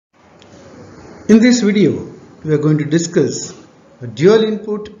In this video, we are going to discuss a dual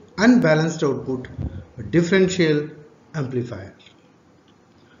input unbalanced output differential amplifier.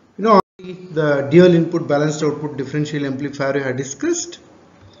 Already the dual input balanced output differential amplifier we have discussed.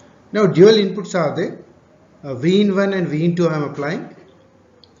 Now dual inputs are there, V in 1 and V in 2 I am applying.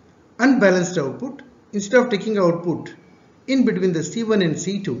 Unbalanced output, instead of taking output in between the C1 and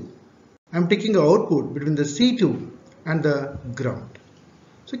C2, I am taking output between the C2 and the ground.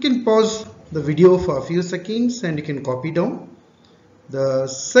 So you can pause the video for a few seconds and you can copy down the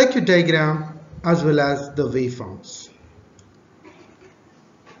circuit diagram as well as the waveforms.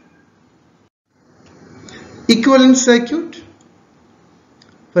 Equivalent circuit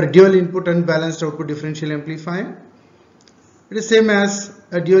for a dual input unbalanced output differential amplifier. It is same as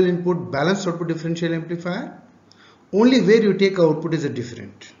a dual input balanced output differential amplifier, only where you take output is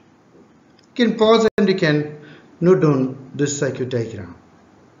different. You can pause and you can note down this circuit diagram.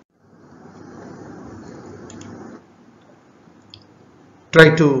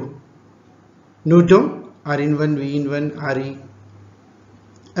 Try to note down R in 1, V in 1, RE,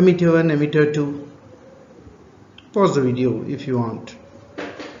 emitter 1, emitter 2. Pause the video if you want.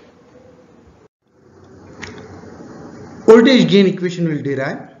 Voltage gain equation will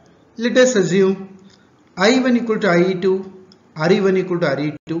derive. Let us assume I1 equal to IE2, RE1 equal to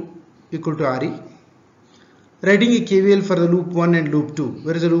RE2 equal to RE. Writing a KVL for the loop 1 and loop 2.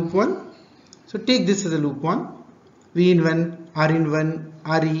 Where is the loop 1? So take this as a loop 1. V in 1, R in 1,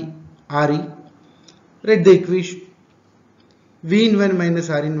 RE, RE. Write the equation. V in 1 minus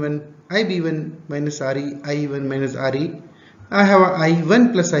R in 1, IB1 minus RE, IE1 minus RE. I have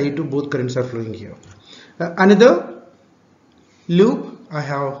I1 plus IE2, both currents are flowing here. Another loop, I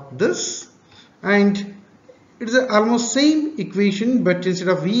have this, and it is almost same equation, but instead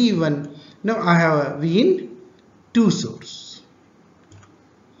of V1, now I have a V in 2 source.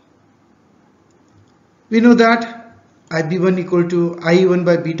 We know that IB1 equal to IE1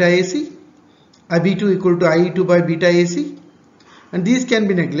 by beta AC, IB2 equal to IE2 by beta AC, and these can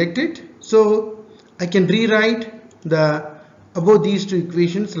be neglected. So I can rewrite the above these two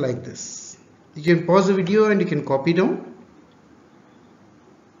equations like this. You can pause the video and you can copy down.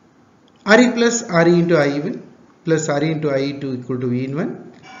 RE plus RE into IE1 plus RE into IE2 equal to V in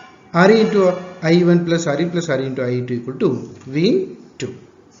 1. RE into IE1 plus RE into IE2 equal to V in 2.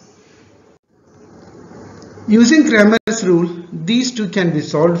 Using Cramer's rule, these two can be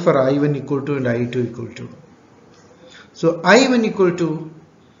solved for I1 equal to and I2 equal to. So I1 equal to,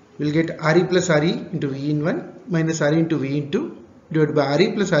 will get RE plus RE into V in 1 minus RE into V in 2 divided by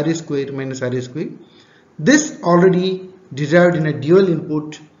RE plus RE square minus RE square. This already derived in a dual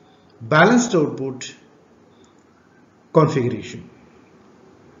input balanced output configuration.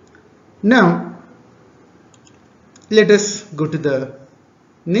 Now let us go to the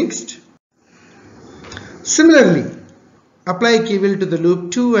next. Similarly, apply KVL to the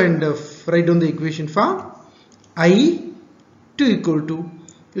loop 2 and write down the equation for IE2 equal to,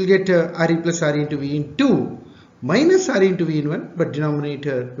 you will get RE plus RE into V in 2 minus RE into V in 1, but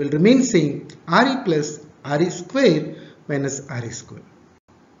denominator will remain same, RE plus RE square minus RE square.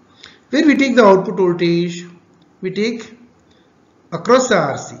 Where we take the output voltage, we take across the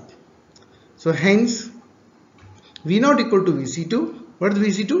RC. So hence V0 equal to VC2. What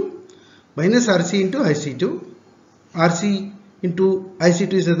is VC2? Minus RC into IC2. RC into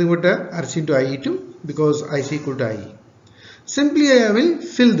IC2 is nothing but RC into IE2 because IC equal to IE. Simply I will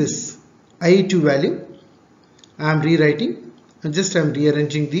fill this IE2 value. I am rewriting and just I am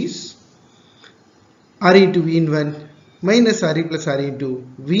rearranging these. RE into V in 1 minus RE plus RE into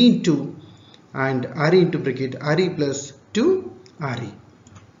V in 2 and RE into bracket RE plus 2 RE.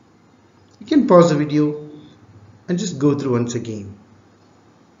 You can pause the video and just go through once again.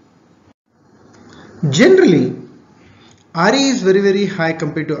 Generally, RE is very high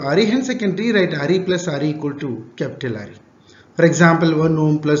compared to RE, hence I can rewrite RE plus RE equal to capital RE. For example, 1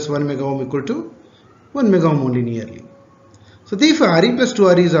 ohm plus 1 mega ohm equal to 1 mega ohm only nearly. So therefore RE plus 2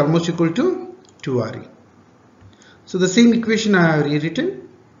 RE is almost equal to 2 RE. So the same equation I have rewritten.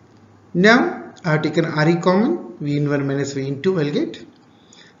 Now I have taken RE common, V in 1 minus V in 2 I will get,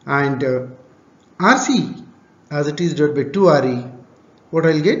 and RC as it is divided by 2 RE, what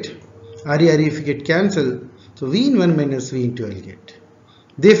I will get? RE if you get cancelled, so V in 1 minus V in 2 I will get.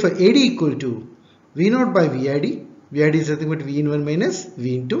 Therefore AD equal to V0 by VID. VID is nothing but V in 1 minus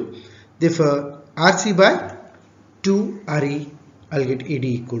V in 2. Therefore RC by 2 RE I will get AD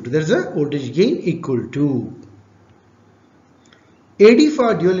equal to. There is a voltage gain equal to. AD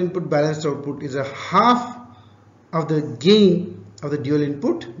for dual input balanced output is a half of the gain of the dual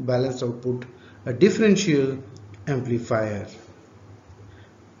input balanced output, a differential amplifier.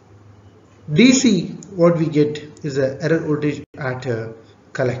 DC, what we get is a error voltage at a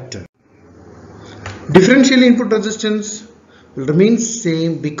collector. Differential input resistance will remain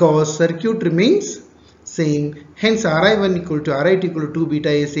same because circuit remains same. Hence Ri1 equal to Ri2 equal to 2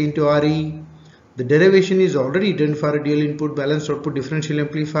 beta SA into Re. The derivation is already done for a dual input balanced output differential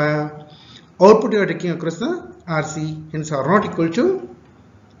amplifier. Output you are taking across the RC, hence R0 equal to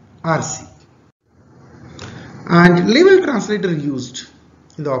RC. And level translator used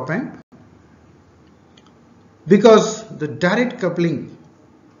in the op-amp because the direct coupling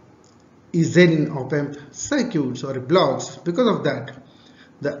is there in op-amp circuits or blocks. Because of that,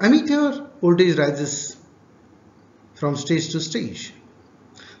 the emitter voltage rises from stage to stage.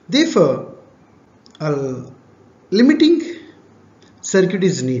 Therefore, a limiting circuit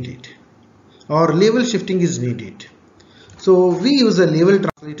is needed or level shifting is needed. So we use a level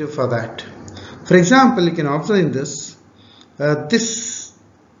translator for that. For example, you can observe in this, this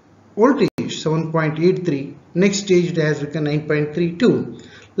voltage 7.83, next stage it has become 9.32.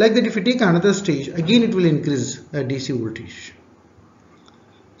 Like that, if you take another stage, again it will increase a DC voltage.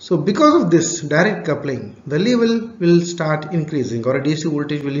 So because of this direct coupling, the level will start increasing or a DC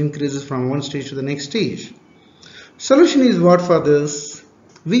voltage will increase from one stage to the next stage. Solution is what for this?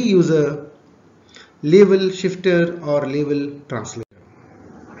 We use a level shifter or level translator.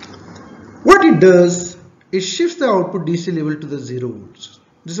 What it does, it shifts the output DC level to the 0 volts.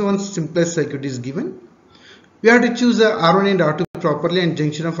 This one simplest circuit is given. We have to choose a R1 and R2 properly, and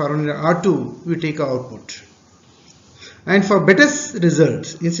junction of R1 and R2 we take our output. And for better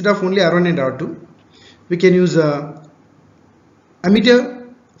results, instead of only R1 and R2, we can use a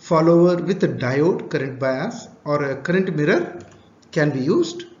emitter follower with a diode current bias or a current mirror can be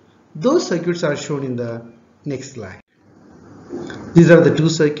used. Those circuits are shown in the next slide. These are the two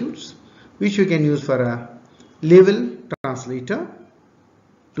circuits which we can use for a level translator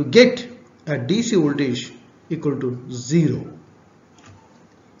to get a DC voltage equal to 0.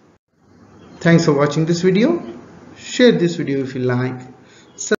 Thanks for watching this video. Share this video if you like.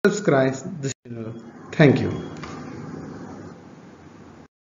 Subscribe this channel. Thank you.